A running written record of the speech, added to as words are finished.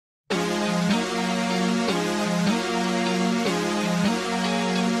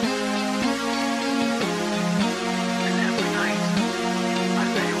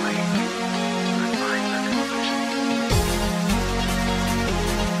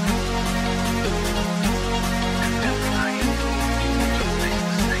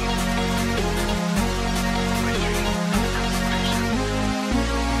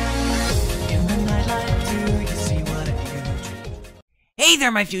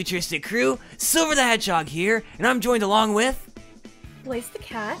there, my futuristic crew! Silver the Hedgehog here, and I'm joined along with... Blaze the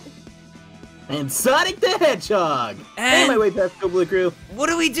cat. And Sonic the Hedgehog! And my way past the crew. what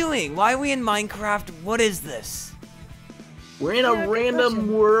are we doing? Why are we in Minecraft? What is this? We're in a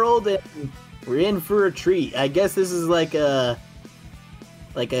random world and we're in for a treat. I guess this is like a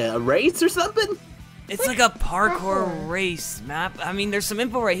race or something? It's like a parkour race map. I mean, there's some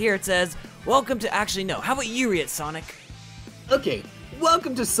info right here. It says, welcome to... Actually, no. How about you read it, Sonic? Okay,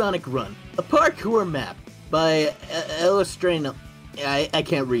 welcome to Sonic Run, a parkour map by illustrating... I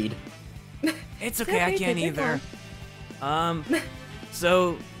can't read. It's okay, I can't either.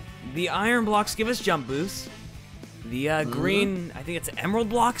 So, the iron blocks give us jump boosts. The green, I think it's emerald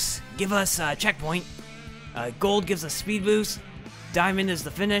blocks, give us checkpoint. Gold gives us speed boost. Diamond is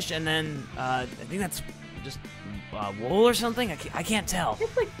the finish, and then I think that's just wool or something. I can't tell.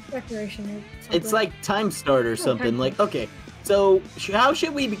 It's like decoration or something. It's like time start or something. Like, okay, so how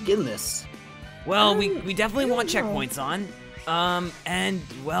should we begin this? Well, we definitely want checkpoints on. And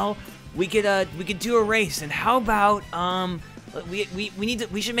well, we could do a race. And how about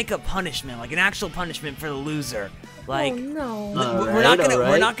we should make a punishment, like an actual punishment for the loser. Like, oh no. we're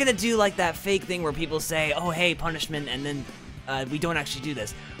not gonna do like that fake thing where people say, oh hey, punishment, and then we don't actually do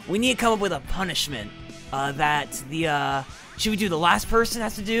this. We need to come up with a punishment that the should we do the last person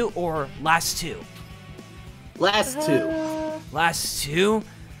has to do or last two? Last two. Last two.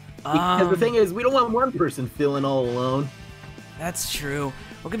 Because the thing is, we don't want one person feeling all alone. That's true.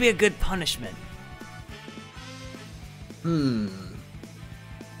 What could be a good punishment?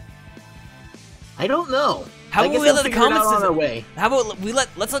 I don't know. How about we let the comments on our way? How about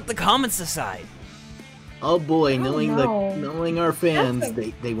let's let the comments decide? Oh boy, Oh, knowing no. knowing our fans,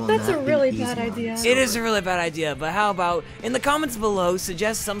 they will not That's a be really easy bad on idea. us. It is a really bad idea, but how about in the comments below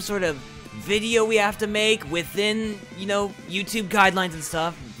suggest some sort of video we have to make within, you know, YouTube guidelines and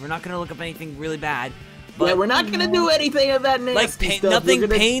stuff. We're not gonna look up anything really bad. But yeah, we're not gonna do anything of that nasty like stuff. nothing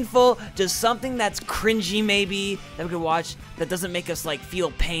painful, just something that's cringy maybe that we could watch that doesn't make us like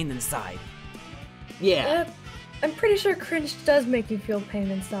feel pain inside. Yeah. I'm pretty sure cringe does make you feel pain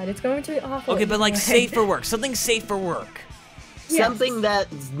inside. It's going to be awful. Okay, but like anyway. safe for work. Something safe for work. Yes. Something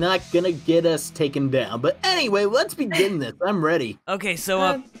that's not gonna get us taken down. But anyway, let's begin this. I'm ready. Okay,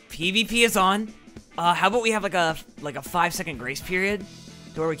 so PvP is on. How about we have like a 5-second grace period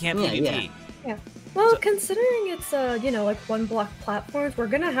to where we can't PvP? Yeah. Well, considering it's you know, like one block platforms, we're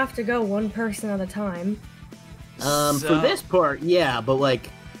gonna have to go one person at a time. For this part, yeah, but like,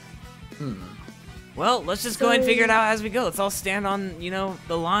 Well, let's just go ahead and figure it out as we go. Let's all stand on, you know,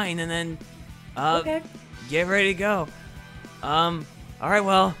 the line and then Okay. get ready to go. All right,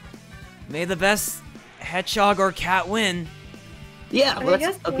 well, may the best hedgehog or cat win. yeah, I let's.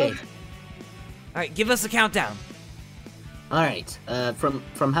 guess so. Okay. All right, give us a countdown. All right. From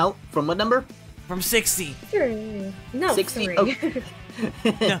what number? From 60. 3. No, 60? 3. Oh.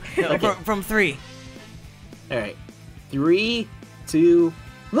 No, Okay. from 3. All right. 3, 2,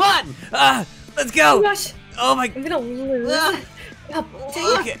 1. Let's go. Oh gosh, Oh my. I'm gonna lose. Ah. Oh, dang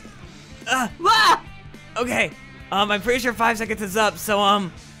it. Okay. Ah! Okay. I'm pretty sure 5 seconds is up. So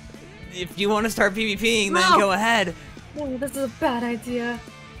if you want to start PvPing, then No. go ahead. Oh, this is a bad idea.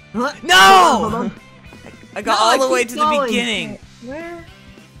 What? No! Hold on. I got No, all I the way keep to the falling. beginning. Wait, where?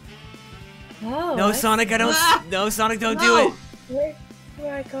 Oh. No, Sonic, I don't. Ah! No, Sonic, don't No. do it. Where do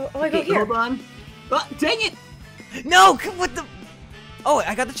I go? Oh, I go Okay, here. hold on. Oh, dang it! No, what the? Oh,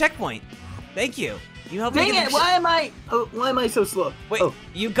 I got the checkpoint. Thank you. You helped me Dang get it! the Why am I? Oh, why am I so slow? Wait, Oh.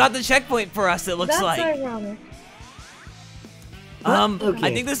 you got the checkpoint for us. It looks That's like. ironic. Okay.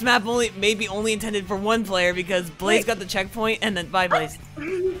 I think this map may be only intended for one player because Blaze Wait. got the checkpoint and then bye, Blaze.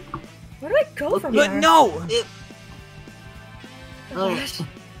 Where do I go from But here? no. It, Oh, gosh.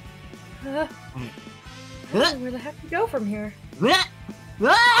 Huh? Where the heck do you go from here?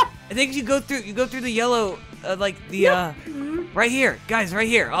 Ah! I think you go through the yellow, like the right here, guys, right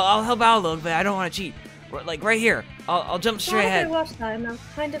here. I'll help out a little bit. I don't want to cheat. Like right here. I'll jump straight Why did I ahead. watch that and I'm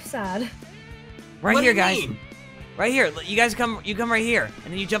kind of sad. Right What here, do you guys. mean? Right here. You guys come right here,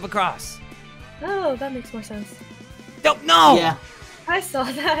 and then you jump across. Oh, that makes more sense. No. Yeah. I saw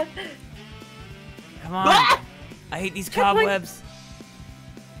that. Come on. Ah! I hate these Checkpoint. cobwebs.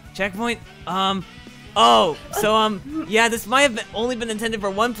 Checkpoint. Oh, so yeah, this might have only been intended for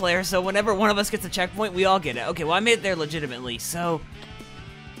one player. So whenever one of us gets a checkpoint, we all get it. Okay, well I made it there legitimately. So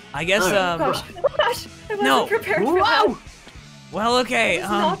I guess Alright. Oh gosh, oh gosh, I wasn't No. prepared for that. Whoa! well, okay. I was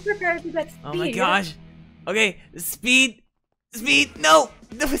not prepared for that speed. Oh my gosh. Okay, speed. No.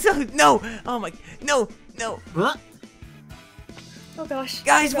 No. Oh my. No. Huh? Oh gosh.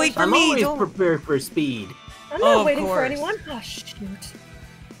 Guys, Oh, wait gosh. for I'm me. always Don't. prepared for speed. I'm Oh, not of waiting for course. anyone. Oh shoot.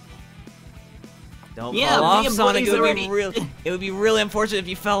 Don't Yeah, fall off, me and Sonic. Blaze It would be really unfortunate if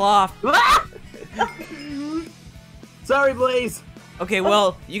you fell off. Ah! Sorry, Blaze. Okay,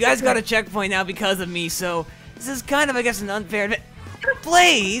 well, you guys got a checkpoint now because of me, so this is kind of, I guess, an unfair advantage.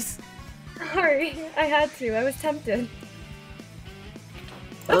 Blaze! Sorry, I had to. I was tempted.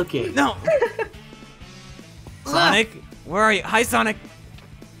 Okay. No! Sonic, where are you? Hi, Sonic.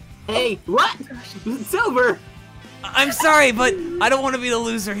 Hey, what? Silver. I'm sorry, but I don't want to be the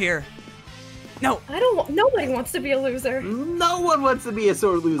loser here. No. Nobody wants to be a loser. No one wants to be a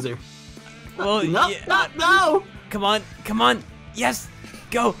sore loser. Well, No, yeah, no. Come on, come on. Yes.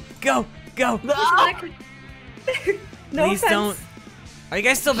 Go, go, go. No. No Please offense. don't. Are you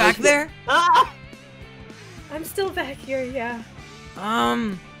guys still back there? Ah! I'm still back here, yeah.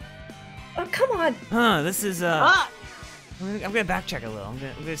 Oh, come on. this is, Ah! I'm gonna backtrack a little. I'm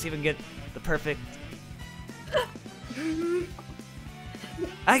gonna see if I can get the perfect.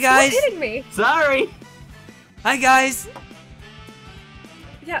 Hi, guys. Stop hitting me. Sorry. Hi, guys.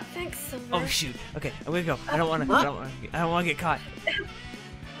 Yeah, thanks, Silver. Oh shoot. Okay, I'm gonna go. I don't wanna get caught.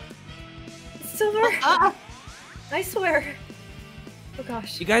 Silver. Ah! I swear. Oh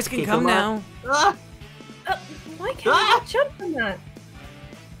gosh. You guys can Okay, come come now. on. Ah! Why can't I not jump from that?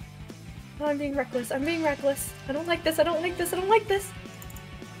 Oh, I'm being reckless. I'm being reckless. I don't like this. I don't like this. I don't like this.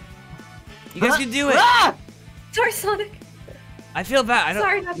 You guys can do it. Ah! Sorry, Sonic. I feel bad. I don't.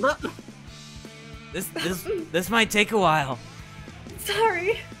 Sorry, No. This might take a while.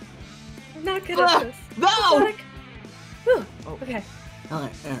 sorry. I'm not good Ah! at this. No. Sonic. Whew. Oh. Okay.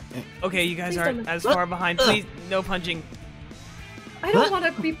 Alright. Okay, you guys Please aren't don't- as far behind. Please, no punching. I don't want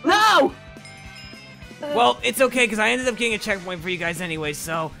to be. No. Well, it's okay because I ended up getting a checkpoint for you guys anyway.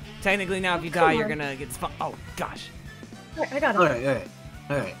 So technically now, if you come die, you're on. gonna get spun. Oh gosh. Alright, I got it.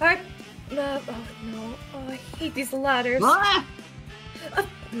 Alright. Alright. No. Oh no. Oh, I hate these ladders. Ah!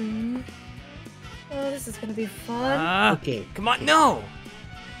 Hmm. Oh, this is gonna be fun. Okay. Come on, no!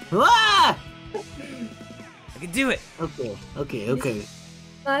 Ah! I can do it. Okay.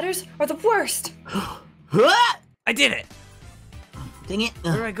 Ladders are the worst. Ah! I did it. Dang it.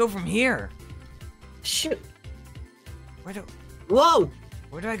 Where do I go from here? Shoot. Whoa!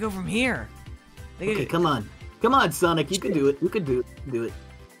 Where do I go from here? Okay, come on. Come on, Sonic. You can do it. You can do it.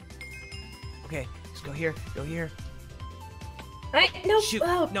 Okay, just go here. Go here. No. Shoot.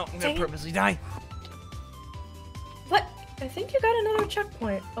 Oh, No, I'm dang gonna it. purposely die. What? I think you got another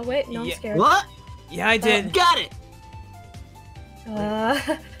checkpoint. Oh wait, no, Yeah. I'm scared. What? Yeah, I did. Got it.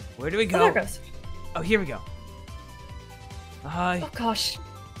 Where do we Oh, go? there it goes. Oh, here we go. Oh gosh.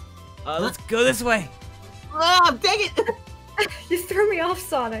 Let's go this way. Ah, dang it! You threw me off,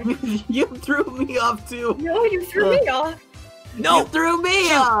 Sonic. You threw me off too. No, you threw me off. No, You threw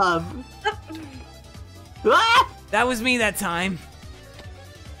me off. Ah! that was me that time.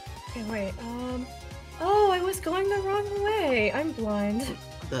 Okay, wait. Oh, I was going the wrong way. I'm blind.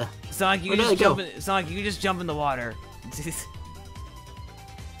 Sonic, you Where can did just I jump go? in. Sonic, you can just jump in the water.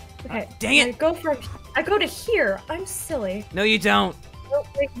 Okay. dang it. I go to here. I'm silly. No, you don't. Oh,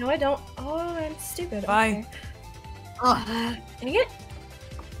 wait, no, I don't. Oh, I'm stupid. Bye. Okay. Oh, Dang it.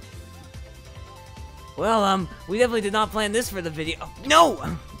 Well, we definitely did not plan this for the video. Oh,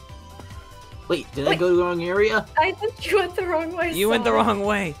 no! wait, did I go to the wrong area? I think you went the wrong way. You went the Sonic. wrong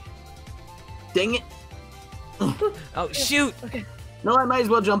way. Dang it. Oh, shoot! Okay. No, I might as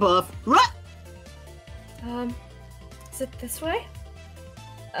well jump off. Rah! Is it this way?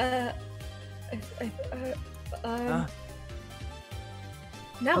 Now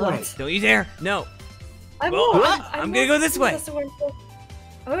Alright. what? Don't you dare! No! I Well, won't. what? I'm gonna go this way.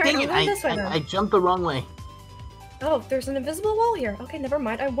 Alright, Dang I'm it, going this way now. I jumped the wrong way. Oh, there's an invisible wall here. Okay, never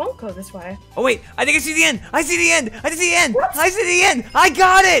mind. I won't go this way. Oh wait, I think I see the end! I see the end! I see the end! I see the end! I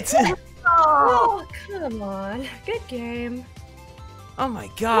got it! Oh, come on. Good game. Oh my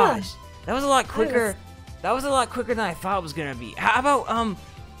gosh. That was a lot quicker. That was a lot quicker than I thought it was gonna be. How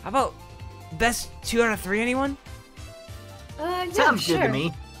about best 2 out of 3, anyone? Yeah, Sounds sure. good to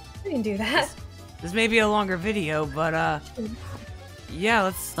me. We can do that. This may be a longer video, but yeah,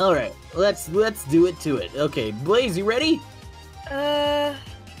 let's. Alright, let's do it to it. Okay, Blaze, you ready? Yeah,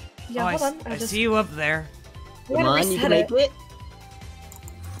 I hold on. I see you up there. We Come gotta on, you reset can make it.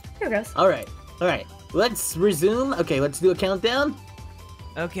 Here it goes. Alright, let's resume. Okay, let's do a countdown.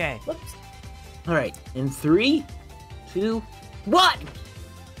 Okay. Whoops. Alright, in 3, 2, 1!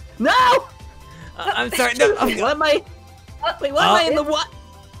 No! I'm sorry. No, Wait, what am I? Wait, what am I in the what?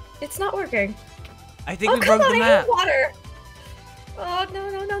 It's not working. I think Oh, we come broke on, the I map. need water. Oh,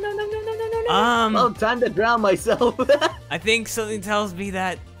 no. Oh, time to drown myself. I think something tells me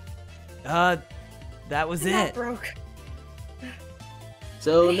that that was That it. broke.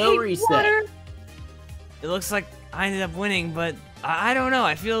 So I no hate reset. water. it looks like I ended up winning, but I don't know.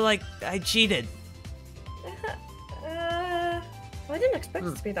 I feel like I cheated. I didn't expect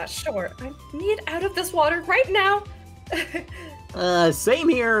it to be that short. I need out of this water right now. Same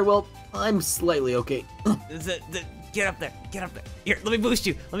here. Well, I'm slightly okay. Get up there. Get up there. Here, let me boost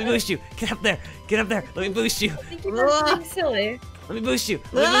you. Let me boost you. Get up there. Get up there. Let me boost you. I think you're being silly. Let me boost you.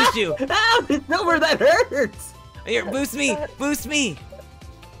 Let me boost you. Ow, it's over. That hurts. Here, boost me. Boost me.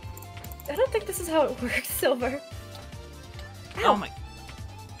 I don't think this is how it works, Silver. Ow. Oh my.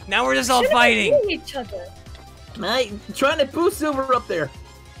 Now we're just all Shouldn't fighting. be each other. I'm trying to boost Silver up there.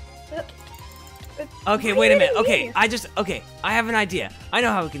 Okay, wait a minute. Okay, I have an idea. I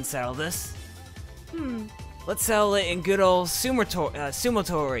know how we can settle this. Let's settle it in good old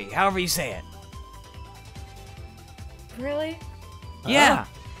sumotori, however you say it. Really? Yeah,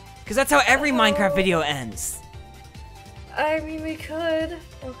 because that's how every Minecraft video ends. I mean, we could.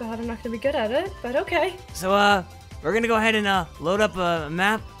 Oh god, I'm not gonna be good at it, but okay. So, we're gonna go ahead and, load up a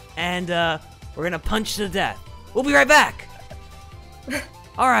map, and, we're gonna punch to death. We'll be right back!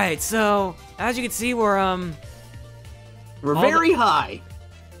 Alright, so, as you can see, we're very high.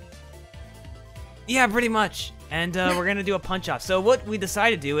 Yeah, pretty much. And, we're gonna do a punch-off. So what we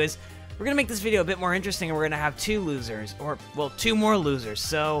decided to do is, we're gonna make this video a bit more interesting, and we're gonna have 2 losers, or, well, 2 more losers.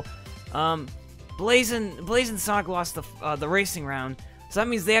 So, Blaze and Sonic lost the racing round, so that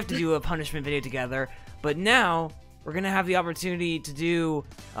means they have to do a punishment video together. But now, we're gonna have the opportunity to do,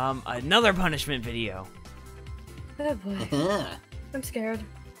 another punishment video. Oh boy. I'm scared.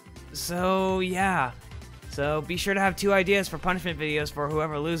 So, yeah. So, be sure to have 2 ideas for punishment videos for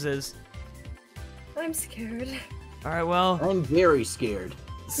whoever loses. I'm scared. Alright, well... I'm very scared.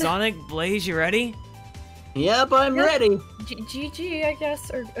 Sonic, Blaze, you ready? Yep, I'm ready. GG, I guess,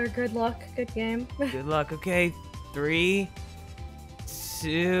 or good luck, good game. Good luck, okay. 3,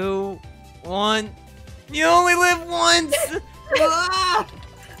 2, 1. You only live once! Ah!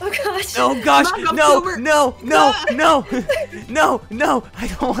 Oh gosh! Oh gosh! No! Silver. No! No! No! No! No! I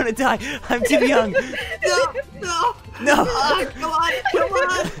don't want to die. I'm too young. No! No! No! Come on! Come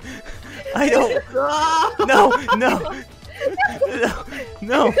on! I don't. Ah! No! No! No!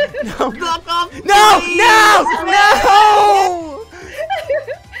 No! No! Knock off! No! Please! No! No!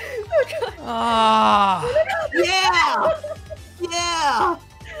 Oh god! Ah! Yeah! Yeah!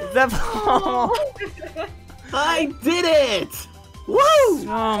 I did it! Woo! Oh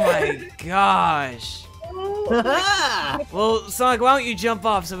my gosh. Oh. Well, Sonic, why don't you jump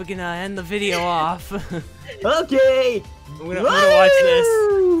off so we can end the video off? Okay. I'm gonna watch this.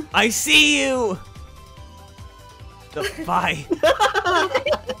 I see you! Bye.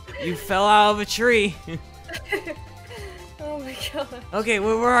 You fell out of a tree. Oh my god. Okay,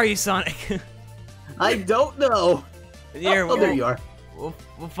 where are you, Sonic? I don't know. Here, Oh, there you are. We'll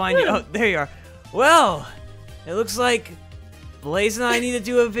find you. Oh, there you are. Well, it looks like Blaze and I need to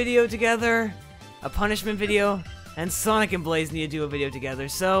do a video together, a punishment video, and Sonic and Blaze need to do a video together.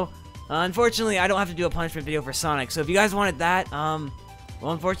 So, unfortunately, I don't have to do a punishment video for Sonic. So if you guys wanted that, well,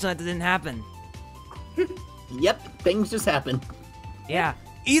 unfortunately, that didn't happen. Yep, things just happen. Yeah.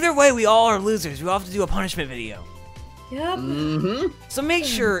 Either way, we all are losers. We all have to do a punishment video. Yep. Mm-hmm. So make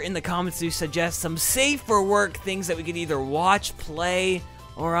sure in the comments to suggest some safe for work things that we could either watch, play,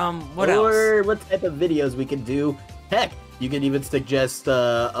 or what else? Or what type of videos we could do. Heck, you could even suggest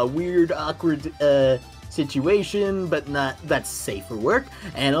a weird, awkward situation, but not that's safe for work.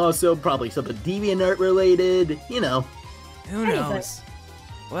 And also probably something DeviantArt related, you know. Who knows?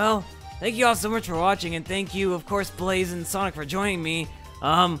 Well, thank you all so much for watching, and thank you, of course, Blaze and Sonic for joining me.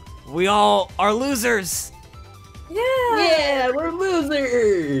 We all are losers. Yeah. Yeah, we're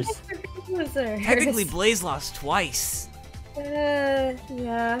losers. Losers. Technically, Blaze lost twice. Yeah,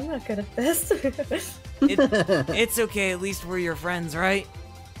 I'm not good at this. It's okay. At least we're your friends, right?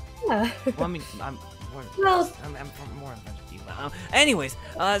 Yeah. Well, I mean, I'm more friends with you. Anyways,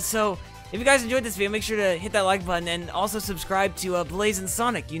 so if you guys enjoyed this video, make sure to hit that like button and also subscribe to Blaze and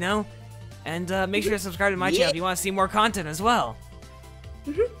Sonic, you know? And make sure to subscribe to my channel if you want to see more content as well.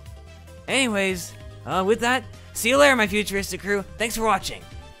 Anyways, with that, see you later, my futuristic crew. Thanks for watching.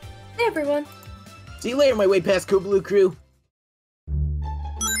 Hey, everyone. See you later, my way past Cool Blue crew.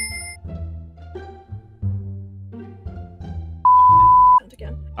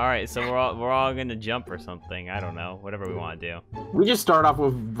 Again. All right, so we're all gonna jump or something. I don't know, whatever we want to do. We just start off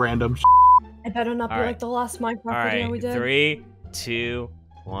with random I better not be All right. like the last Minecraft All video right, we did. 3, 2,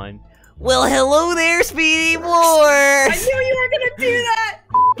 1. Well, hello there, Speedy Boars! I knew you were gonna do that!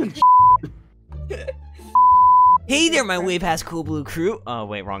 Hey there, my way past Cool Blue crew. Oh,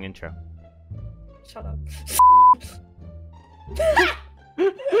 wait, wrong intro. Shut up.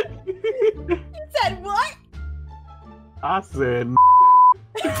 You said what? I said.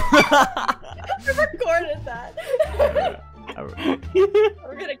 I recorded that.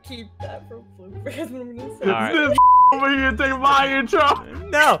 We're gonna keep that for bloopers when we're gonna say. Alright. This over here take my intro.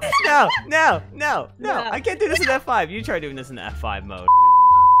 No. Yeah. I can't do this in F5. You try doing this in F5 mode.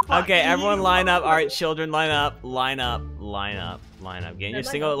 Okay, everyone line up. All right, children, line up. Get in your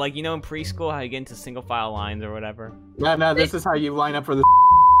single, like, you know, in preschool, how you get into single file lines or whatever. No, this is how you line up for the.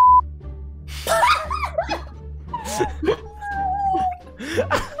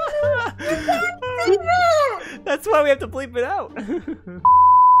 That's why we have to bleep it out.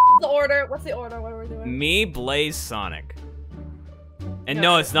 The order. What's the order? What are we doing? Me, Blaze, Sonic. And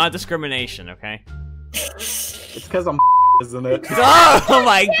no, it's not discrimination, okay? It's because I'm, isn't it? Oh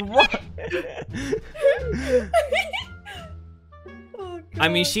my god! Oh, God. I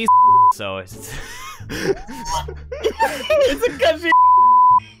mean, she's so it's. It's because she.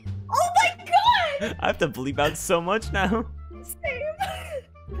 Oh my god! I have to bleep out so much now. Same.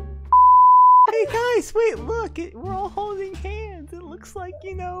 Hey guys, wait, look, we're all holding hands. It looks like,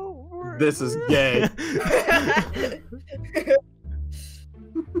 you know, we're... This is gay.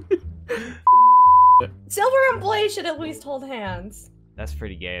 Silver and Blaze should at least hold hands. That's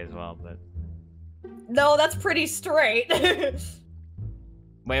pretty gay as well, but... No, that's pretty straight.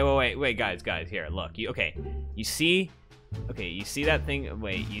 Wait, guys, here, look, you see that thing,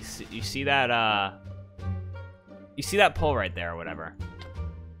 wait, you see that, you see that pole right there or whatever?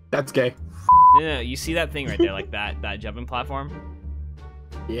 That's gay. No, you see that thing right there, like that jumping platform?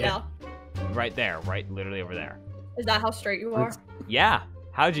 Yeah. Right there, literally over there. Is that how straight you are? Yeah,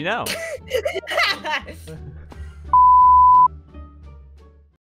 how'd you know?